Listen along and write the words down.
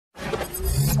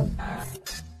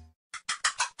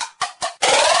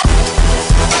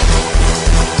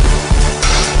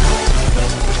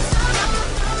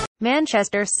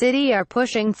Manchester City are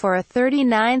pushing for a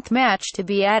 39th match to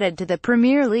be added to the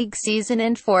Premier League season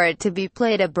and for it to be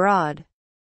played abroad.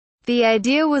 The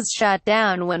idea was shot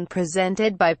down when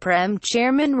presented by Prem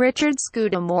chairman Richard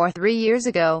Scudamore 3 years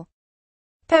ago.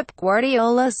 Pep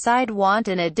Guardiola's side want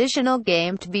an additional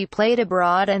game to be played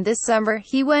abroad, and this summer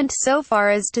he went so far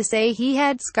as to say he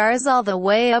had scars all the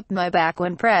way up my back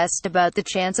when pressed about the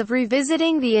chance of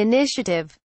revisiting the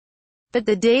initiative. But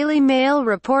the Daily Mail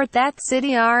report that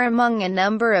City are among a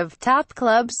number of top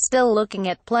clubs still looking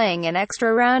at playing an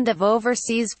extra round of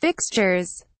overseas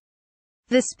fixtures.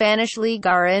 The Spanish league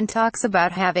are in talks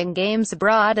about having games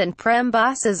abroad, and Prem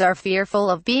bosses are fearful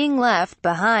of being left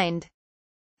behind,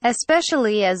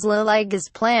 especially as La Liga's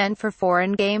plan for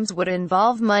foreign games would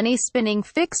involve money-spinning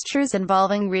fixtures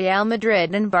involving Real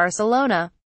Madrid and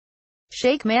Barcelona.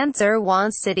 Sheikh Mansour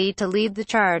wants City to lead the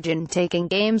charge in taking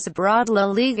games abroad. La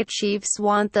Liga chiefs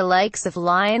want the likes of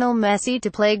Lionel Messi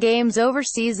to play games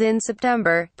overseas in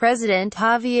September. President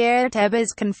Javier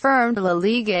Tebas confirmed La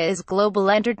Liga is global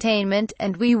entertainment,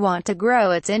 and we want to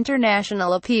grow its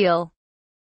international appeal.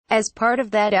 As part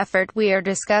of that effort, we are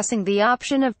discussing the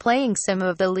option of playing some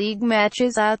of the league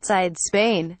matches outside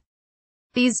Spain.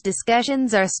 These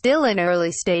discussions are still in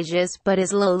early stages, but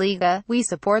as La Liga, we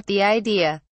support the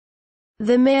idea.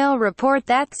 The Mail report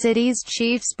that City's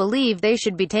chiefs believe they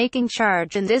should be taking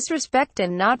charge in this respect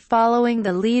and not following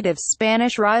the lead of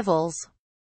Spanish rivals.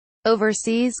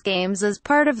 Overseas games as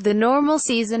part of the normal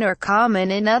season are common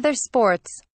in other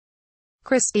sports.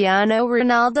 Cristiano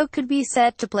Ronaldo could be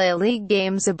set to play league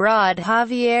games abroad.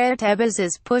 Javier Tebas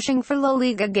is pushing for La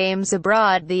Liga games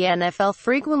abroad. The NFL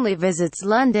frequently visits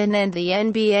London, and the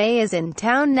NBA is in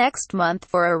town next month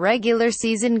for a regular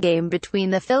season game between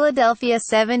the Philadelphia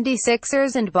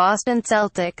 76ers and Boston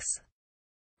Celtics.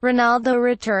 Ronaldo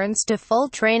returns to full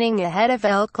training ahead of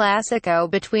El Clasico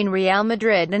between Real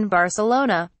Madrid and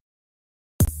Barcelona.